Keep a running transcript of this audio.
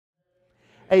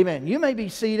Amen. You may be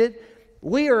seated.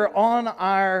 We are on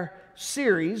our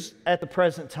series at the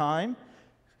present time,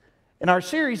 and our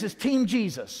series is Team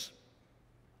Jesus.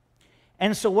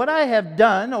 And so what I have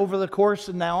done over the course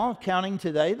of now, counting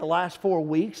today, the last 4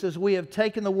 weeks, is we have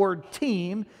taken the word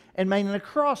team and made an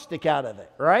acrostic out of it,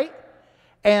 right?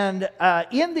 And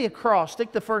in the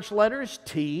acrostic, the first letter is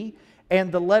T,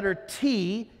 and the letter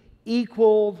T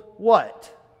equaled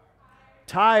what?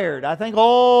 Tired. I think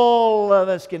all of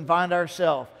us can find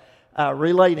ourselves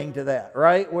relating to that,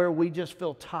 right? Where we just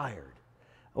feel tired.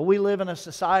 Well, we live in a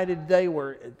society today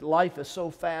where life is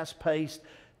so fast-paced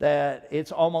that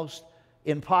it's almost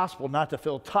impossible not to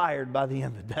feel tired by the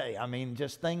end of the day. I mean,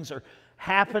 just things are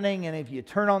happening, and if you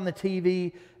turn on the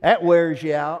TV, that wears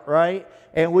you out, right?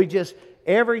 And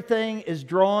everything is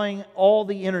drawing all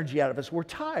the energy out of us. We're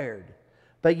tired.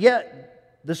 But yet,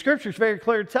 the Scripture's very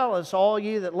clear to tell us, all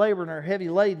you that labor and are heavy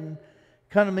laden,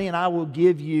 come to me and I will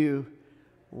give you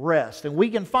rest. And we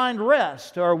can find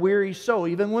rest to our weary soul,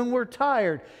 even when we're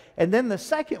tired. And then the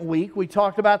second week, we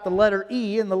talked about the letter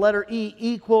E, and the letter E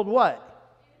equaled what?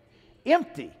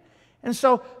 Empty. And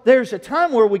so there's a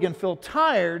time where we can feel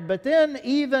tired, but then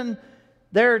even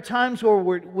there are times where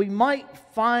we might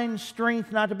find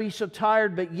strength not to be so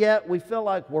tired, but yet we feel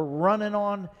like we're running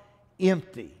on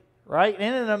empty, right?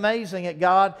 Isn't it amazing that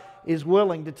God is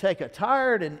willing to take a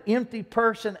tired and empty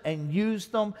person and use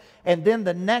them? And then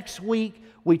the next week,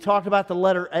 we talked about the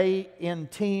letter A in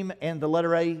team, and the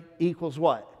letter A equals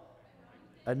what?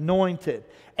 Anointed.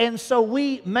 And so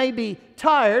we may be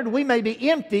tired, we may be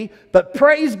empty, but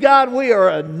praise God, we are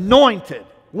anointed.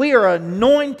 We are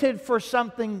anointed for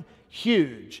something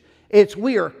huge.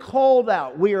 We are called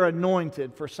out. We are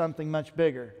anointed for something much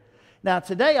bigger. Now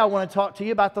today I want to talk to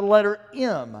you about the letter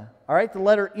M. All right, the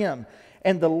letter M.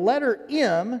 And the letter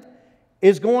M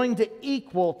is going to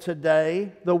equal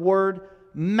today the word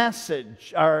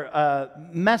message, or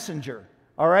messenger.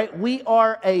 All right, we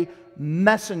are a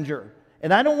messenger.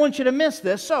 And I don't want you to miss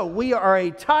this. So we are a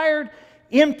tired,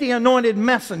 empty, anointed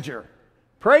messenger.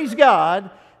 Praise God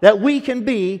that we can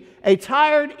be a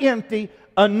tired, empty,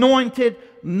 anointed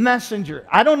messenger.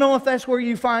 I don't know if that's where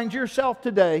you find yourself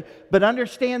today, but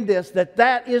understand this,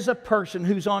 that is a person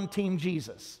who's on Team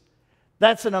Jesus.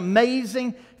 That's an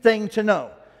amazing thing to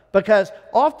know. Because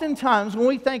oftentimes when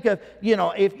we think of,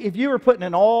 if you were putting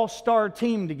an all-star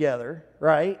team together,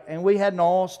 right? And we had an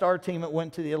all-star team that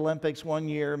went to the Olympics one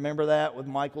year. Remember that, with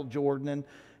Michael Jordan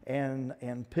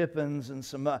and Pippins and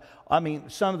some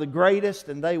of the greatest,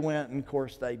 and they went, and of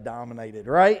course they dominated,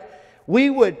 right? We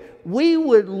would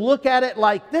look at it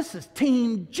like, this is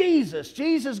Team Jesus.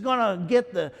 Jesus is going to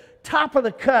get the top of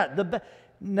the cut.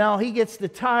 No, he gets the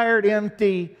tired,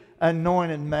 empty,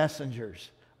 anointed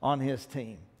messengers on his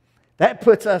team. That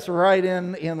puts us right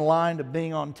in line to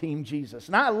being on Team Jesus.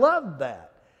 And I love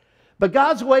that. But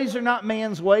God's ways are not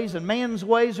man's ways, and man's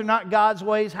ways are not God's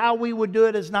ways. How we would do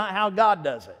it is not how God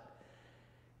does it.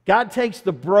 God takes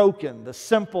the broken, the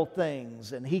simple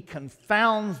things, and He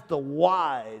confounds the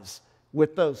wise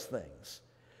with those things.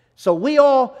 So we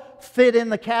all fit in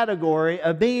the category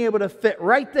of being able to fit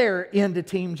right there into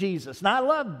Team Jesus. And I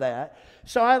love that.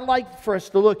 So I'd like for us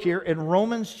to look here in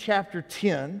Romans chapter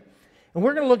 10. And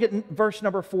we're going to look at verse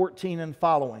number 14 and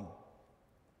following.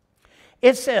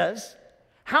 It says,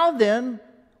 how then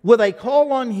will they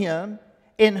call on Him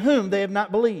in whom they have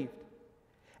not believed?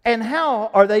 And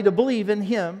how are they to believe in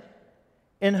Him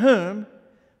in whom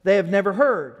they have never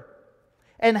heard?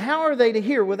 And how are they to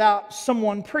hear without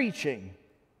someone preaching?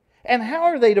 And how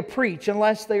are they to preach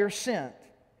unless they are sent?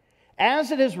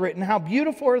 As it is written, how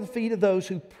beautiful are the feet of those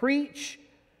who preach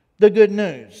the good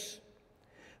news.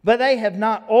 But they have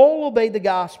not all obeyed the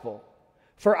gospel.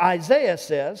 For Isaiah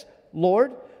says,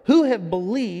 Lord, who have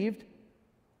believed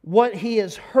what he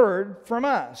has heard from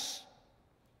us?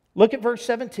 Look at verse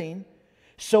 17.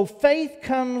 So faith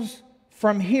comes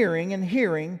from hearing, and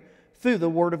hearing through the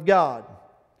Word of God.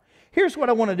 Here's what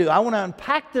I want to do. I want to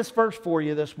unpack this verse for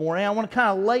you this morning. I want to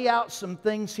kind of lay out some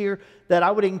things here that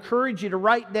I would encourage you to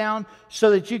write down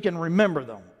so that you can remember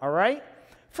them. All right?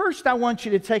 First, I want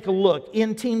you to take a look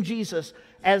in Team Jesus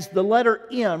as the letter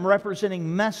M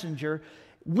representing messenger.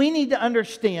 We need to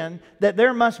understand that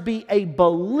there must be a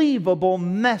believable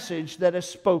message that is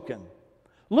spoken.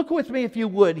 Look with me, if you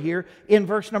would, here in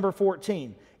verse number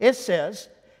 14. It says,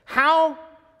 how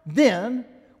then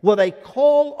will they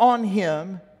call on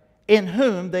Him in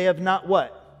whom they have not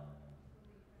what?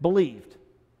 Believed.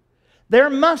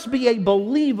 There must be a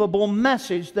believable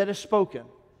message that is spoken.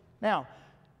 Now,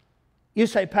 you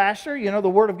say, Pastor, the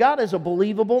Word of God is a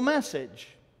believable message.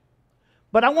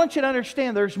 But I want you to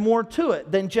understand there's more to it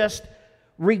than just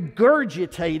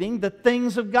regurgitating the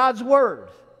things of God's Word.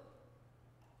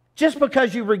 Just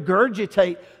because you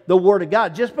regurgitate the Word of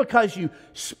God, just because you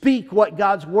speak what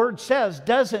God's Word says,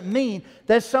 doesn't mean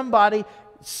that somebody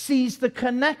sees the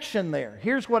connection there.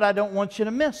 Here's what I don't want you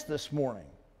to miss this morning.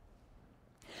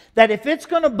 That if it's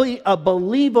going to be a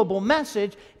believable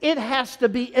message, it has to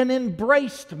be an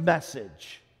embraced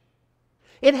message.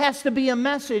 It has to be a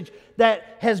message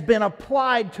that has been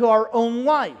applied to our own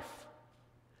life.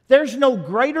 There's no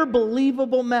greater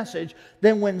believable message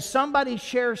than when somebody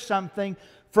shares something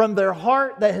from their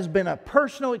heart that has been a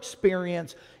personal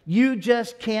experience. You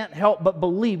just can't help but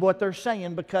believe what they're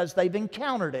saying because they've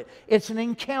encountered it. It's an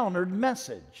encountered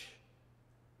message.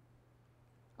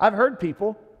 I've heard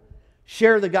people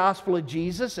share the gospel of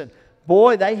Jesus, and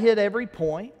boy, they hit every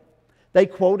point. They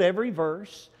quote every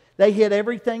verse. They hit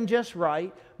everything just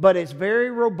right, but it's very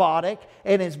robotic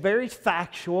and it's very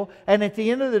factual. And at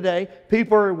the end of the day,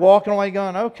 people are walking away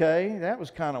going, okay, that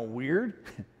was kind of weird.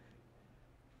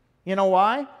 You know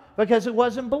why? Because it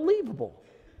wasn't believable.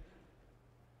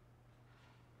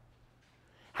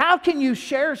 How can you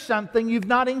share something you've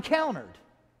not encountered?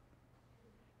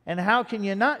 And how can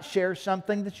you not share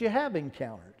something that you have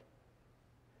encountered?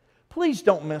 Please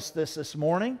don't miss this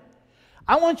morning.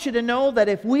 I want you to know that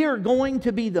if we are going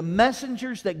to be the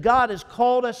messengers that God has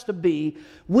called us to be,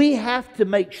 we have to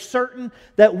make certain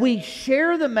that we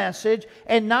share the message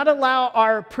and not allow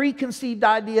our preconceived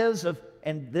ideas of,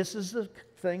 and this is the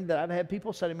thing that I've had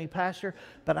people say to me, Pastor,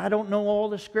 but I don't know all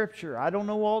the Scripture. I don't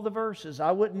know all the verses.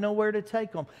 I wouldn't know where to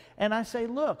take them. And I say,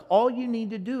 look, all you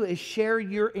need to do is share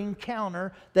your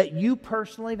encounter that you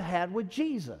personally have had with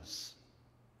Jesus.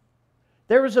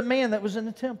 There was a man that was in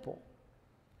the temple.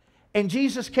 And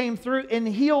Jesus came through and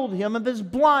healed him of his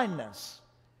blindness.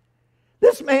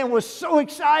 This man was so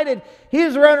excited. He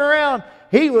was running around.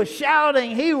 He was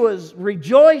shouting. He was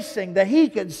rejoicing that he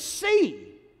could see.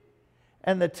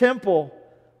 And the temple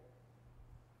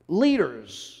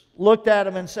leaders looked at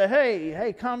him and said,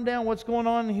 hey, calm down. What's going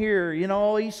on here? You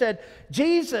know, he said,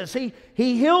 Jesus, he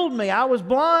healed me. I was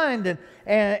blind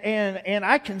and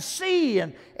I can see.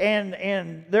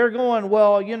 And they're going,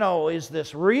 well, you know, is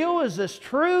this real? Is this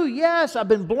true? Yes, I've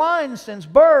been blind since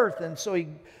birth. And so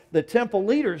the temple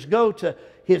leaders go to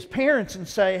his parents and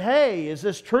say, hey, is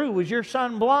this true? Was your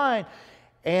son blind?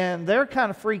 And they're kind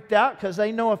of freaked out because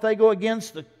they know if they go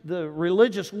against the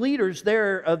religious leaders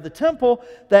there of the temple,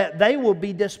 that they will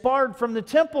be disbarred from the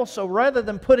temple. So rather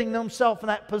than putting themselves in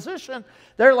that position,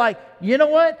 they're like, you know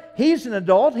what? He's an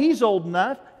adult. He's old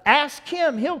enough. Ask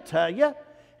him. He'll tell you.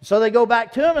 So they go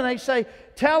back to him and they say,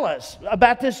 tell us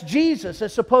about this Jesus that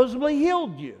supposedly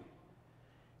healed you.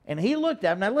 And he looked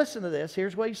at him. Now listen to this.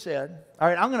 Here's what he said. All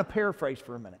right, I'm going to paraphrase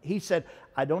for a minute. He said,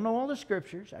 I don't know all the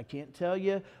Scriptures. I can't tell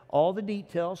you all the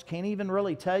details. Can't even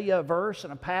really tell you a verse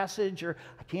and a passage. Or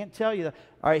I can't tell you.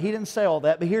 All right, he didn't say all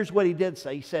that. But here's what he did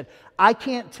say. He said, I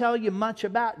can't tell you much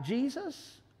about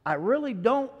Jesus. I really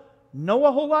don't know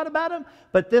a whole lot about him.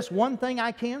 But this one thing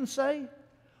I can say.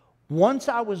 Once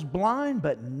I was blind,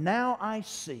 but now I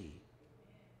see.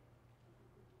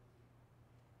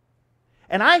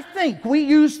 And I think we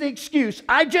use the excuse,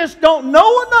 I just don't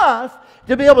know enough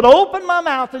to be able to open my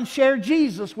mouth and share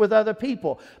Jesus with other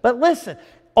people. But listen,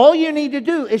 all you need to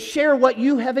do is share what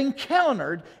you have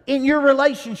encountered in your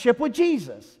relationship with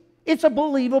Jesus. It's a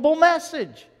believable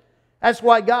message. That's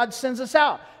why God sends us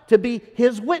out to be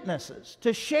His witnesses,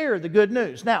 to share the good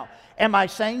news. Now, am I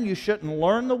saying you shouldn't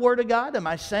learn the Word of God? Am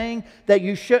I saying that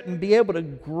you shouldn't be able to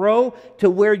grow to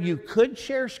where you could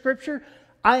share Scripture?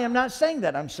 I am not saying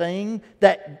that. I'm saying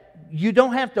that you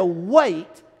don't have to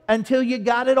wait until you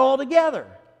got it all together.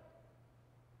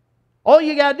 All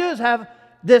you got to do is have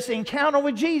this encounter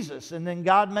with Jesus, and then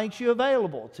God makes you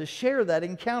available to share that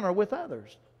encounter with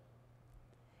others.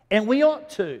 And we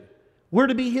ought to. We're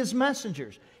to be His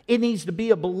messengers. It needs to be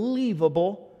a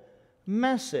believable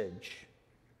message.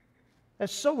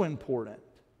 That's so important.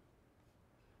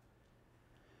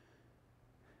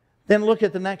 Then look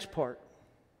at the next part.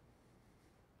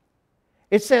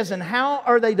 It says, and how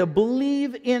are they to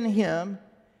believe in Him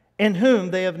in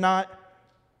whom they have not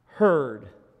heard?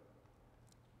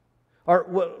 Or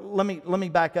well, let me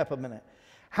back up a minute.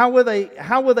 How will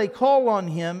they call on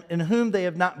Him in whom they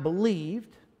have not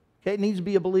believed? Okay, it needs to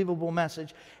be a believable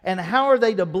message. And how are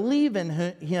they to believe in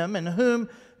Him in whom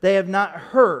they have not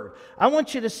heard. I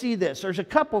want you to see this. There's a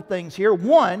couple things here.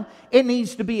 One, it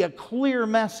needs to be a clear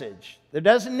message. There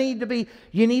doesn't need to be,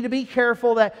 you need to be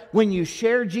careful that when you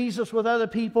share Jesus with other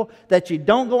people, that you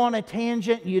don't go on a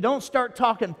tangent, you don't start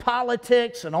talking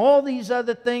politics and all these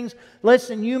other things.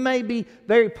 Listen, you may be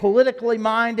very politically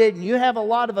minded and you have a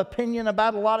lot of opinion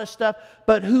about a lot of stuff,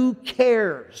 but who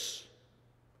cares?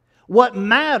 What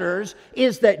matters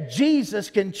is that Jesus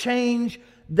can change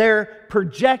their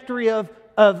trajectory of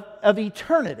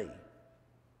eternity.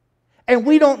 And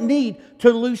we don't need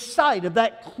to lose sight of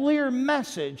that clear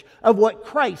message of what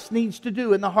Christ needs to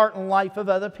do in the heart and life of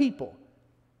other people.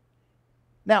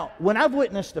 Now, when I've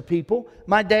witnessed to people,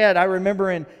 my dad, I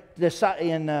remember in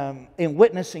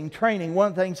witnessing training, one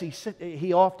of the things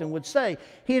he often would say,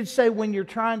 he'd say when you're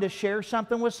trying to share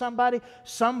something with somebody,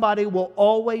 somebody will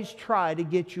always try to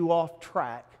get you off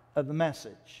track of the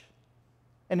message.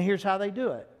 And here's how they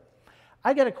do it.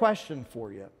 I got a question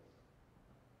for you.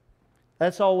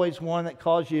 That's always one that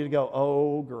causes you to go,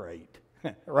 oh, great.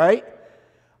 Right?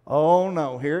 Oh,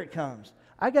 no, here it comes.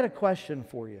 I got a question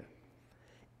for you.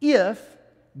 If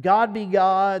God be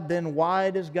God, then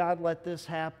why does God let this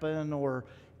happen? Or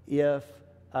if,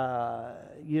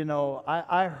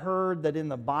 I heard that in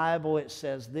the Bible it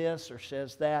says this or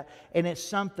says that, and it's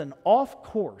something off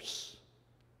course.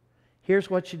 Here's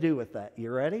what you do with that. You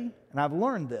ready? And I've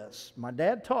learned this. My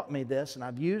dad taught me this, and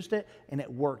I've used it, and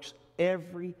it works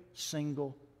every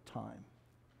single time.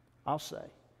 I'll say.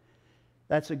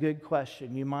 That's a good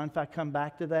question. You mind if I come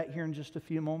back to that here in just a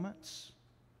few moments?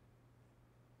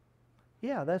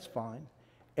 Yeah, that's fine.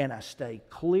 And I stay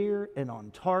clear and on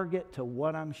target to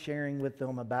what I'm sharing with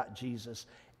them about Jesus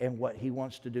and what He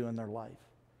wants to do in their life.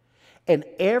 And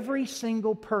every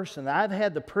single person that I've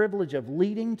had the privilege of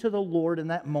leading to the Lord in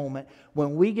that moment,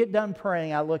 when we get done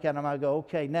praying, I look at them, I go,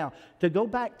 okay, now, to go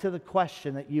back to the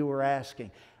question that you were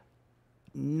asking,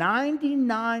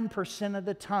 99% of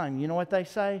the time, you know what they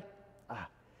say?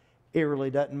 It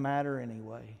really doesn't matter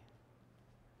anyway.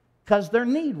 Because their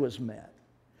need was met.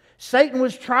 Satan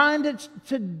was trying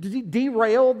to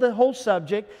derail the whole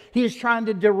subject. He is trying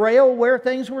to derail where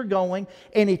things were going.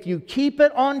 And if you keep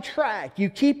it on track, you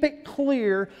keep it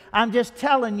clear, I'm just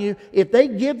telling you, if they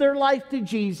give their life to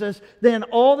Jesus, then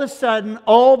all of a sudden,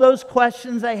 all those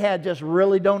questions they had just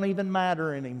really don't even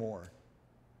matter anymore.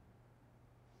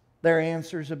 Their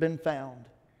answers have been found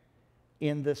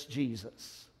in this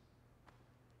Jesus.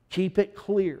 Keep it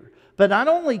clear. But not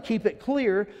only keep it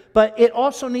clear, but it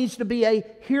also needs to be a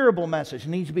hearable message. It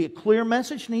needs to be a clear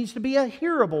message. It needs to be a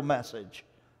hearable message.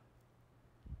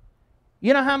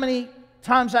 You know how many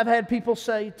times I've had people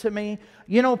say to me,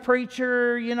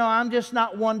 preacher, I'm just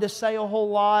not one to say a whole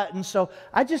lot. And so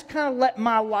I just kind of let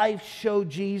my life show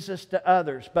Jesus to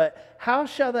others. But how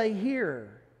shall they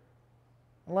hear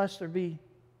unless there be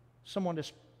someone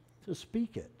to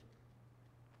speak it?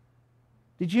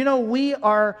 Did you know we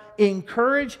are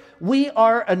encouraged? We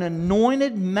are an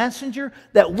anointed messenger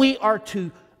that we are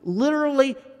to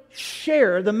literally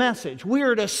share the message. We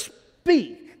are to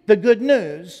speak the good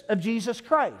news of Jesus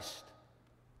Christ.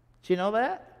 Do you know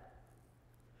that?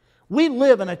 We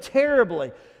live in a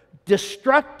terribly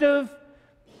destructive,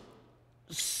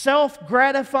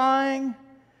 self-gratifying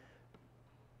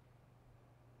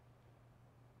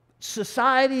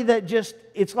society that just,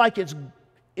 it's like it's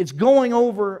going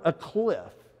over a cliff.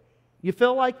 You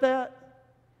feel like that?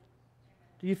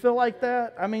 Do you feel like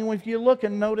that? I mean, if you look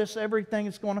and notice everything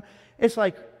that's going on, it's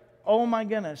like, oh my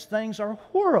goodness, things are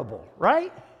horrible,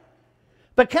 right?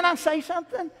 But can I say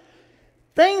something?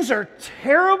 Things are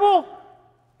terrible,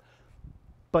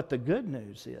 but the good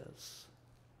news is,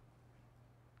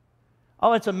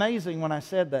 oh, it's amazing when I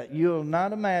said that. You'll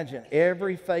not imagine,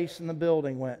 every face in the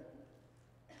building went,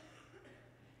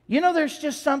 there's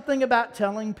just something about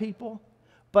telling people,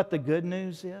 but the good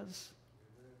news is.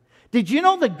 Did you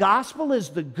know the gospel is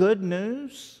the good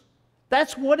news?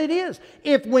 That's what it is.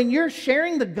 If when you're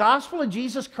sharing the gospel of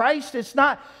Jesus Christ, it's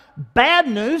not bad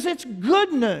news, it's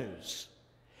good news.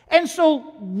 And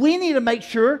so we need to make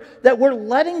sure that we're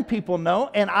letting people know,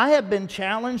 and I have been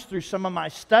challenged through some of my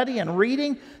study and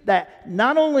reading that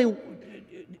not only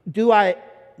do I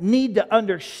need to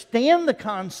understand the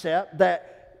concept that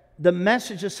the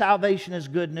message of salvation is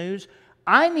good news,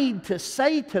 I need to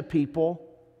say to people,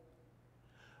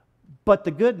 but the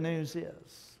good news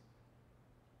is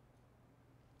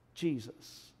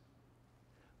Jesus.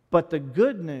 But the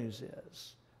good news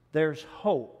is there's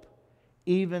hope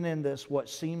even in this what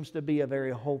seems to be a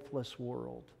very hopeless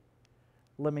world.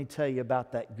 Let me tell you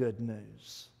about that good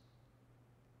news.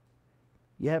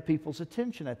 You have people's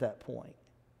attention at that point.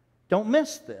 Don't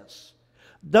miss this.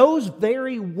 Those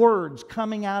very words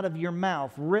coming out of your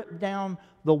mouth rip down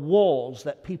the walls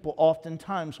that people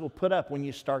oftentimes will put up when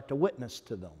you start to witness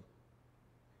to them.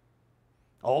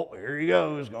 Oh, here he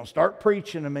goes, going to start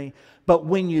preaching to me. But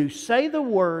when you say the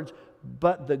words,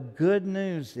 but the good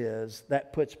news is,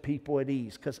 that puts people at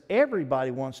ease, because everybody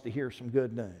wants to hear some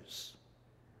good news.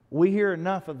 We hear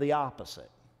enough of the opposite,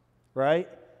 right?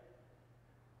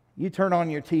 You turn on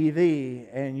your TV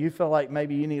and you feel like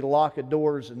maybe you need to lock the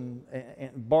doors and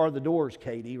bar the doors,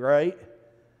 Katie, right?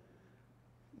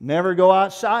 Never go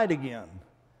outside again.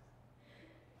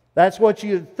 That's what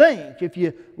you'd think if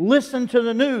you listen to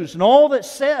the news and all that's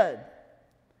said.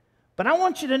 But I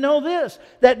want you to know this,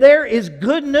 that there is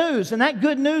good news, and that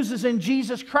good news is in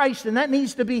Jesus Christ, and that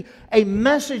needs to be a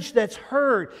message that's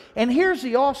heard. And here's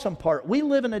the awesome part. We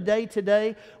live in a day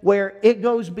today where it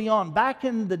goes beyond. Back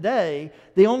in the day,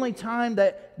 the only time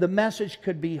that the message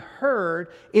could be heard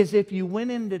is if you went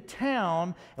into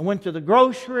town and went to the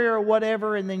grocery or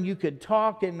whatever, and then you could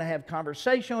talk and have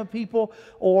conversation with people,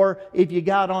 or if you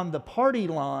got on the party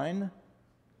line.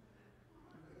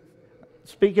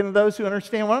 Speaking of those who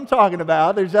understand what I'm talking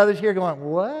about, there's others here going,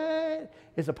 what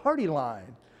is a party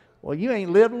line? Well, you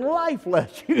ain't lived life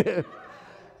unless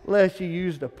you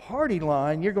used a party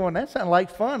line. You're going, that sounds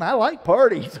like fun. I like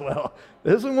parties. Well,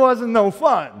 this one wasn't no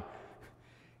fun.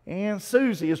 And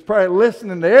Susie is probably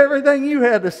listening to everything you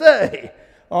had to say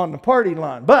on the party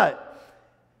line.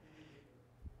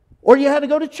 Or you had to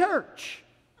go to church.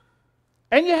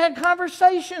 And you had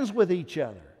conversations with each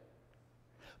other.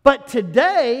 But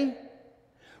today,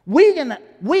 we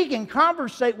can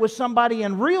conversate with somebody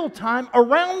in real time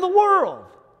around the world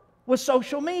with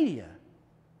social media,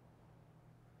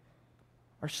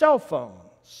 our cell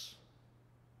phones,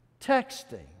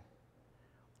 texting,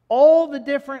 all the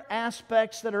different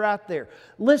aspects that are out there.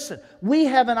 Listen, we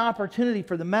have an opportunity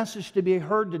for the message to be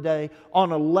heard today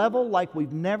on a level like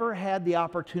we've never had the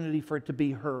opportunity for it to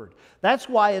be heard. That's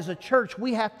why as a church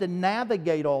we have to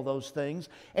navigate all those things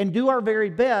and do our very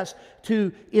best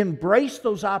to embrace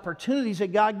those opportunities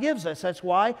that God gives us. That's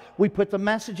why we put the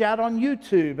message out on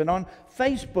YouTube and on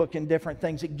Facebook and different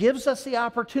things. It gives us the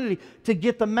opportunity to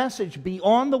get the message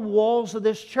beyond the walls of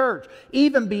this church,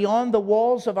 even beyond the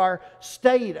walls of our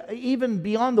state, even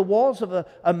beyond the walls of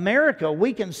America.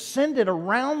 We can send it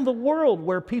around the world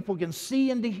where people can see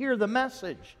and to hear the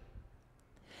message.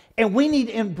 And we need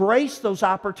to embrace those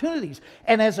opportunities.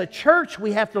 And as a church,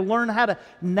 we have to learn how to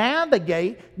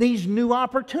navigate these new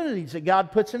opportunities that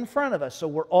God puts in front of us. So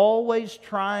we're always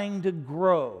trying to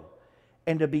grow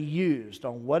and to be used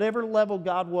on whatever level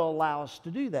God will allow us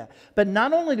to do that. But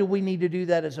not only do we need to do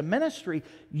that as a ministry,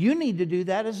 you need to do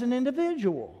that as an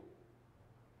individual.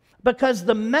 Because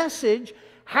the message,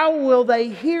 how will they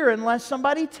hear unless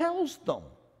somebody tells them?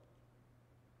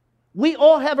 We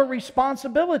all have a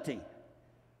responsibility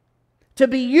to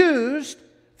be used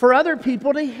for other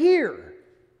people to hear.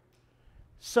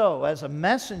 So, as a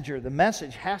messenger, the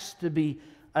message has to be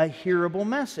a hearable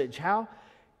message. How?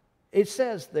 It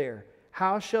says there,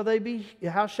 how shall they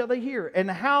hear?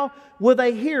 And how will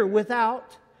they hear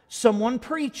without someone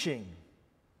preaching?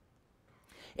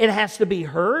 It has to be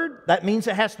heard. That means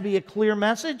it has to be a clear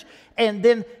message. And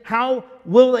then how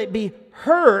will it be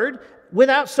heard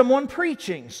without someone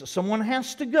preaching? So someone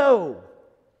has to go.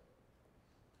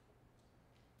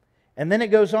 And then it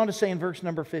goes on to say in verse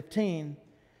number 15,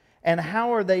 and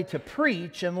how are they to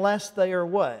preach unless they are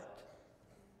what?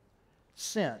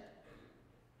 Sent.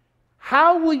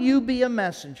 How will you be a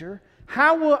messenger?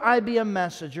 How will I be a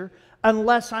messenger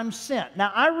unless I'm sent?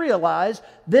 Now, I realize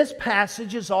this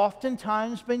passage has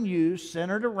oftentimes been used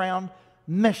centered around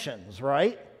missions,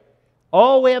 right?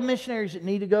 Oh, we have missionaries that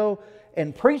need to go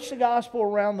and preach the gospel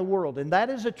around the world. And that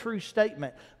is a true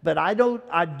statement. But I do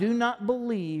not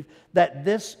believe that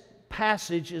this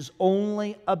passage is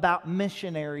only about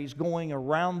missionaries going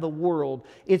around the world.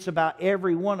 It's about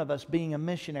every one of us being a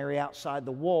missionary outside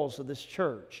the walls of this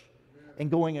church and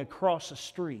going across the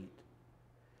street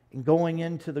and going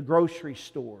into the grocery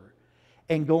store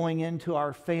and going into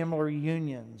our family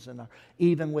reunions and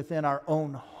even within our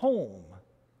own home.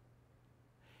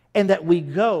 And that we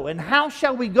go. And how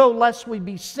shall we go lest we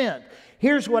be sent?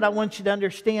 Here's what I want you to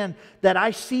understand that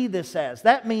I see this as.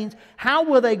 That means, how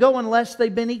will they go unless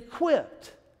they've been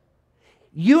equipped?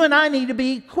 You and I need to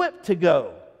be equipped to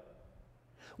go.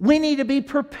 We need to be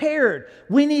prepared.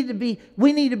 We need to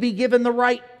be given the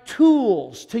right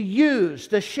tools to use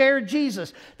to share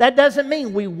Jesus. That doesn't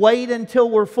mean we wait until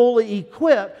we're fully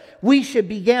equipped. We should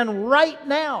begin right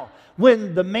now.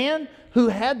 When the man who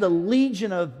had the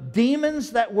legion of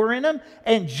demons that were in him,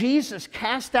 and Jesus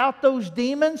cast out those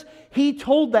demons, he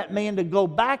told that man to go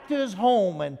back to his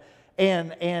home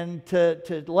and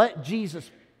to let Jesus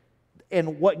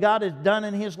and what God has done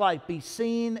in his life be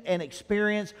seen and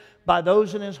experienced by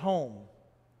those in his home.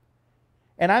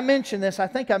 And I mentioned this, I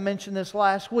think I mentioned this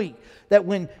last week, that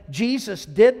when Jesus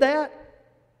did that,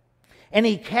 and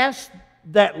he cast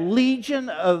that legion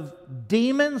of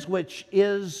demons, which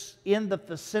is in the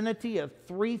vicinity of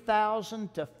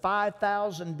 3,000 to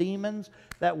 5,000 demons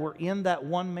that were in that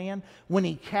one man, when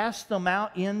he cast them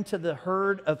out into the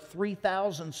herd of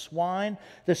 3,000 swine,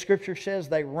 the scripture says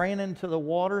they ran into the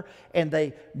water and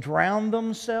they drowned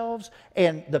themselves.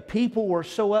 And the people were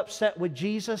so upset with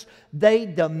Jesus, they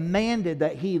demanded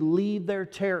that he leave their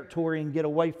territory and get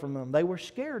away from them. They were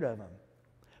scared of him.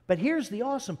 But here's the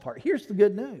awesome part. Here's the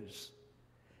good news.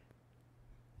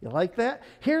 You like that?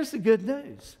 Here's the good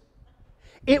news.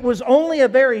 It was only a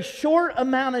very short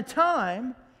amount of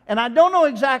time, and I don't know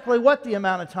exactly what the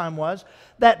amount of time was,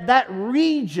 that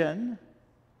region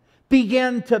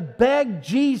began to beg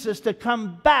Jesus to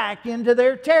come back into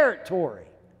their territory.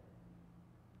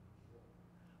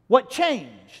 What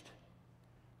changed?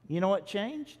 You know what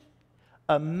changed?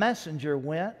 A messenger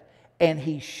went and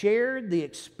he shared the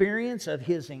experience of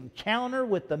his encounter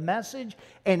with the message,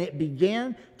 and it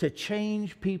began to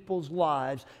change people's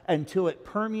lives until it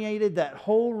permeated that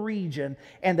whole region,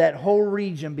 and that whole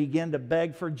region began to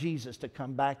beg for Jesus to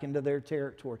come back into their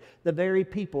territory. The very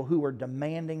people who were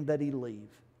demanding that he leave.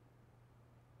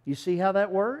 You see how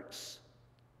that works?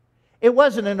 It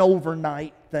wasn't an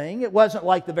overnight thing. It wasn't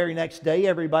like the very next day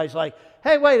everybody's like,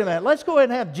 hey, wait a minute, let's go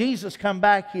ahead and have Jesus come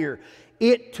back here.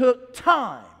 It took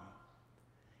time.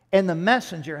 And the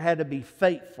messenger had to be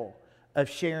faithful of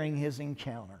sharing his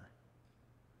encounter.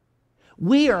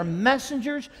 We are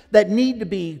messengers that need to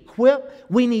be equipped.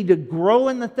 We need to grow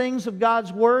in the things of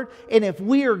God's Word. And if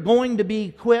we are going to be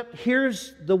equipped,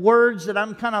 here's the words that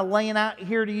I'm kind of laying out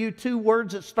here to you. 2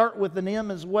 words that start with an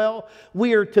M as well.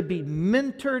 We are to be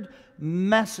mentored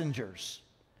messengers.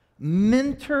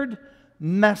 Mentored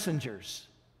messengers.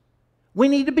 We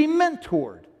need to be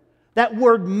mentored. That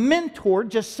word mentor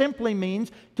just simply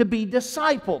means to be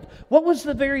discipled. What was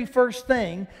the very first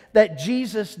thing that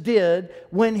Jesus did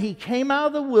when he came out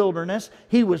of the wilderness?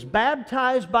 He was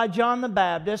baptized by John the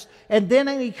Baptist, and then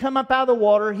when he come up out of the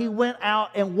water, he went out,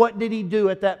 and what did he do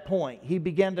at that point? He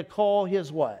began to call his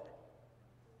what?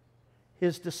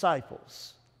 His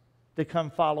disciples to come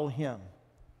follow him.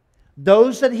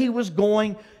 Those that he was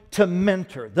going to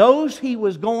mentor. Those he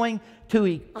was going to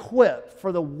equip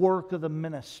for the work of the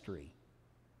ministry.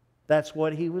 That's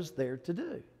what he was there to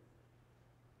do.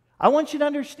 I want you to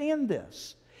understand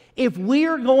this. If we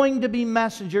are going to be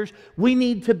messengers, we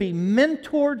need to be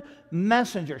mentored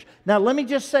messengers. Now, let me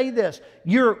just say this.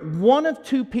 You're one of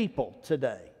 2 people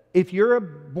today. If you're a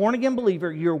born-again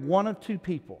believer, you're one of 2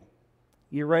 people.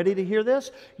 You ready to hear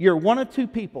this? You're one of 2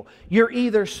 people. You're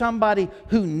either somebody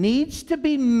who needs to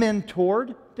be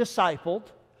mentored, discipled,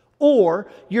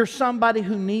 or you're somebody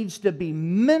who needs to be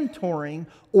mentoring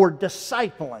or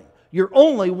discipling. You're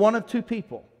only one of 2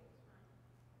 people.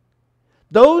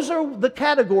 Those are the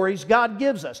categories God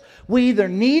gives us. We either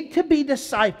need to be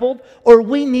discipled or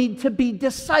we need to be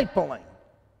discipling.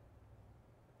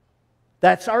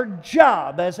 That's our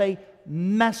job as a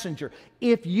messenger.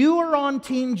 If you are on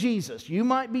Team Jesus, you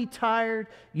might be tired,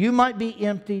 you might be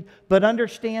emptied, but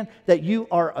understand that you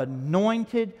are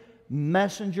anointed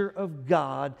messenger of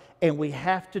God, and we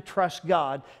have to trust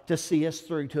God to see us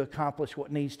through to accomplish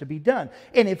what needs to be done.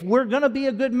 And if we're going to be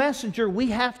a good messenger, we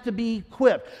have to be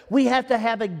equipped. We have to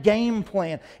have a game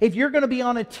plan. If you're going to be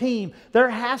on a team, there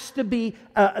has to be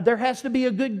a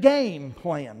good game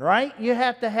plan, right? You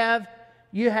have to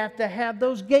have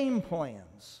those game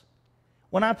plans.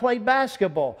 When I played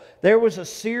basketball, there was a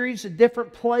series of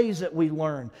different plays that we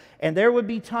learned. And there would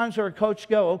be times where a coach would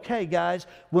go, okay, guys,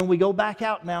 when we go back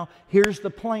out now, here's the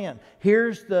plan.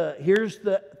 Here's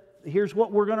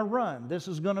what we're going to run. This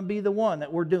is going to be the one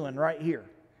that we're doing right here.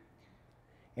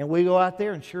 And we go out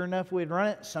there, and sure enough, we'd run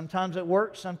it. Sometimes it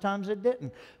worked, sometimes it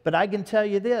didn't. But I can tell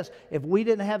you this, if we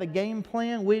didn't have a game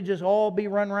plan, we'd just all be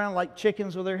running around like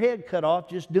chickens with their head cut off,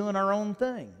 just doing our own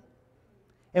thing.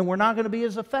 And we're not going to be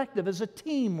as effective as a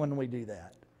team when we do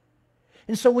that.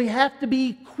 And so we have to be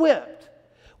equipped.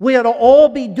 We ought to all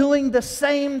be doing the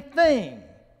same thing,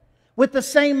 with the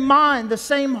same mind, the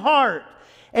same heart.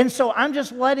 And so I'm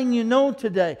just letting you know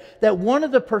today that one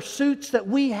of the pursuits that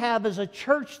we have as a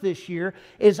church this year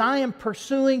is I am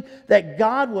pursuing that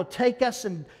God will take us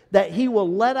and that He will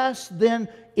let us then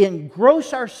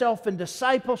engross ourselves in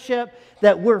discipleship,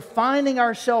 that we're finding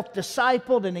ourselves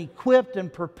discipled and equipped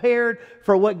and prepared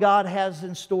for what God has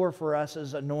in store for us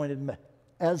as anointed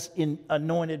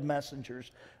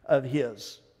messengers of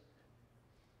His.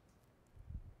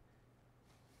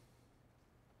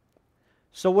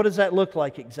 So what does that look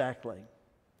like exactly?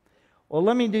 Well,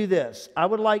 let me do this. I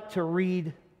would like to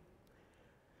read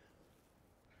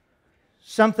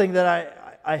something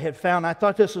that I had found. I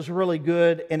thought this was really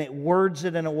good, and it words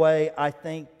it in a way I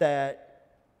think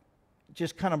that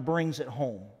just kind of brings it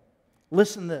home.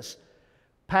 Listen to this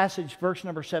passage, verse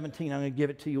number 17. I'm going to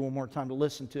give it to you one more time to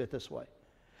listen to it this way.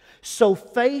 So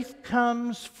faith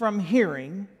comes from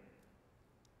hearing,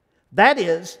 that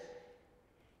is,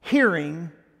 hearing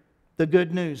the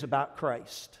good news about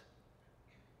Christ.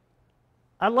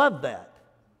 I love that.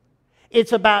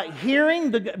 It's about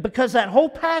hearing, because that whole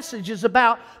passage is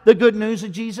about the good news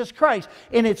of Jesus Christ.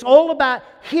 And it's all about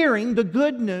hearing the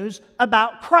good news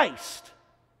about Christ.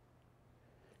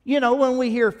 You know, when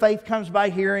we hear faith comes by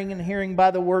hearing and hearing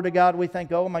by the Word of God, we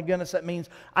think, oh my goodness, that means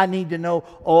I need to know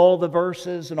all the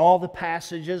verses and all the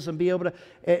passages and be able to,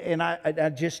 and I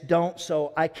just don't,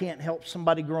 so I can't help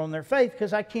somebody grow in their faith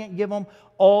because I can't give them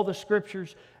all the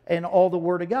Scriptures and all the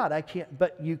Word of God. I can't,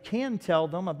 but you can tell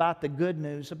them about the good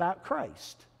news about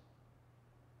Christ.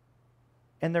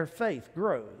 And their faith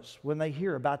grows when they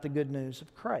hear about the good news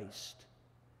of Christ.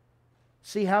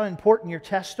 See how important your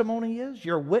testimony is,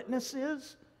 your witness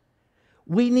is?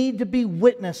 We need to be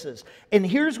witnesses. And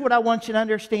here's what I want you to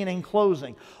understand in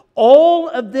closing. All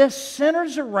of this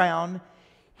centers around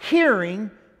hearing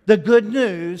the good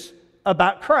news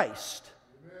about Christ.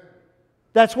 Amen.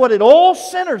 That's what it all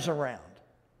centers around.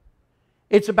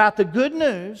 It's about the good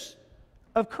news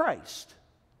of Christ.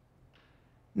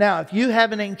 Now, if you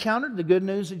haven't encountered the good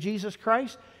news of Jesus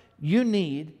Christ, you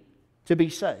need to be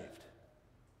saved.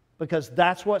 Because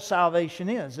that's what salvation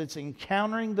is. It's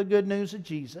encountering the good news of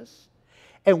Jesus.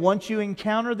 And once you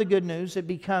encounter the good news,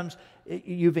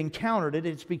 you've encountered it,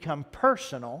 it's become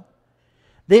personal.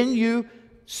 Then you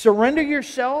surrender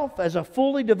yourself as a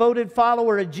fully devoted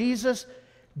follower of Jesus,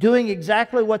 doing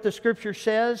exactly what the Scripture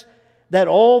says, that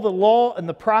all the law and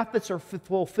the prophets are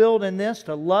fulfilled in this,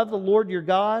 to love the Lord your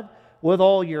God with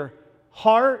all your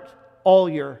heart, all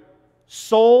your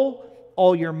soul,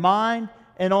 all your mind,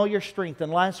 and all your strength.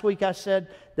 And last week I said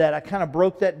that I kind of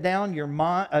broke that down,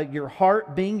 your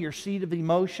heart being your seat of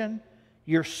emotion,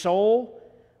 your soul.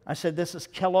 I said this is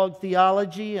Kellogg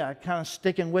theology. I'm kind of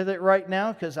sticking with it right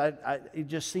now because it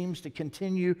just seems to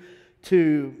continue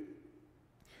to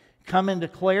come into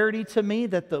clarity to me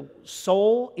that the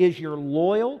soul is your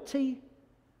loyalty.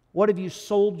 What have you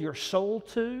sold your soul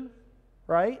to,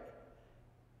 right?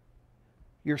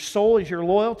 Your soul is your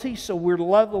loyalty, so we're to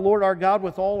love the Lord our God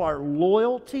with all our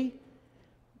loyalty,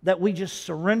 that we just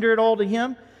surrender it all to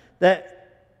Him,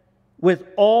 that with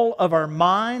all of our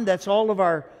mind, that's all of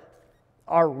our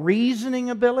reasoning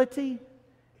ability,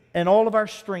 and all of our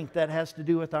strength, that has to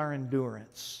do with our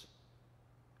endurance.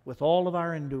 With all of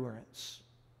our endurance.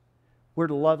 We're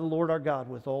to love the Lord our God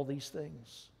with all these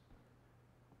things.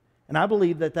 And I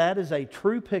believe that that is a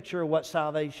true picture of what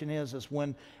salvation is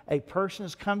when a person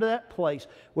has come to that place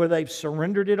where they've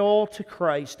surrendered it all to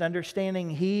Christ, understanding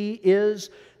He is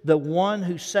the one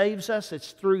who saves us.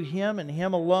 It's through Him and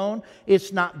Him alone.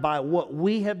 It's not by what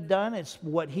we have done. It's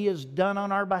what He has done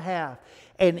on our behalf.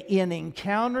 And in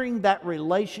encountering that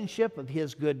relationship of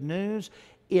His good news,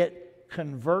 it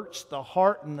converts the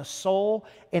heart and the soul,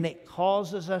 and it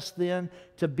causes us then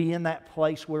to be in that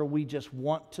place where we just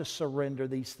want to surrender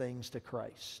these things to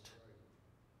Christ.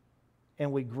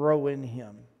 And we grow in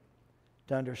Him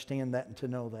to understand that and to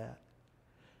know that.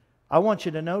 I want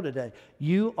you to know today,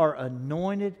 you are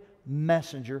anointed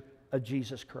messenger of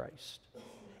Jesus Christ.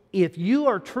 If you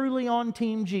are truly on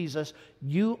Team Jesus,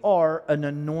 you are an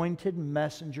anointed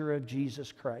messenger of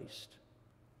Jesus Christ.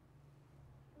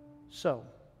 So,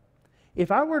 if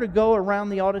I were to go around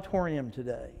the auditorium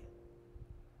today,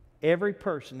 every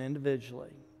person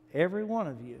individually, every one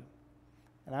of you,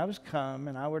 and I was come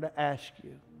and I were to ask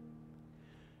you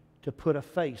to put a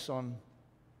face on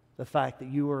the fact that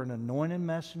you are an anointed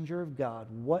messenger of God,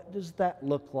 what does that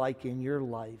look like in your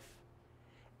life?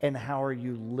 And how are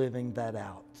you living that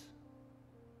out?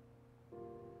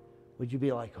 Would you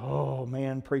be like, oh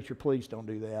man, preacher, please don't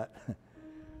do that.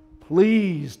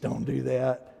 Please don't do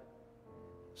that.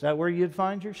 Is that where you'd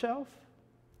find yourself?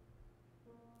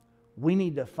 We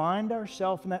need to find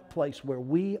ourselves in that place where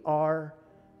we are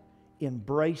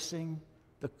embracing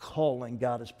the calling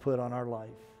God has put on our life.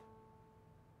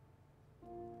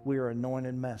 We are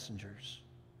anointed messengers.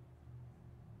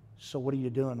 So what are you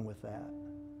doing with that?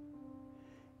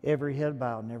 Every head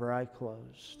bowed and every eye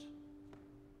closed.